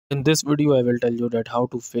In this video, I will tell you that how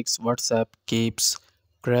to fix WhatsApp keeps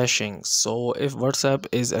crashing. So if WhatsApp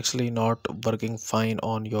is actually not working fine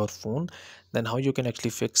on your phone, then how you can actually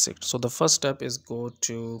fix it. So the first step is go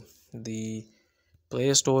to the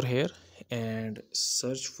Play Store here and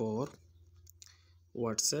search for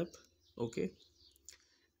WhatsApp. Okay,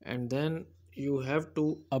 and then you have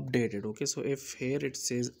to update it. Okay, so if here it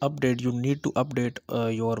says update, you need to update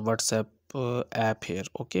your WhatsApp app here.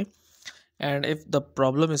 Okay, and if the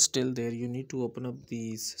problem is still there, you need to open up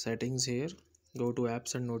these settings here, go to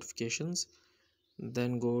apps and notifications,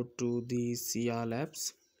 then go to the see all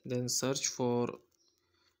apps, then search for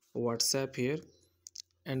WhatsApp here,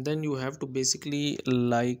 and then you have to basically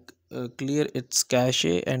like clear its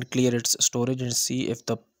cache and clear its storage and see if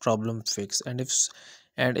the problem fix.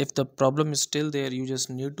 And if the problem is still there, you just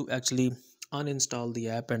need to actually uninstall the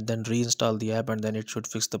app and then reinstall the app, and then it should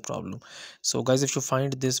fix the problem. So guys, if you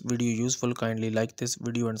find this video useful, kindly like this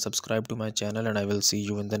video and subscribe to my channel, and I will see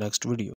you in the next video.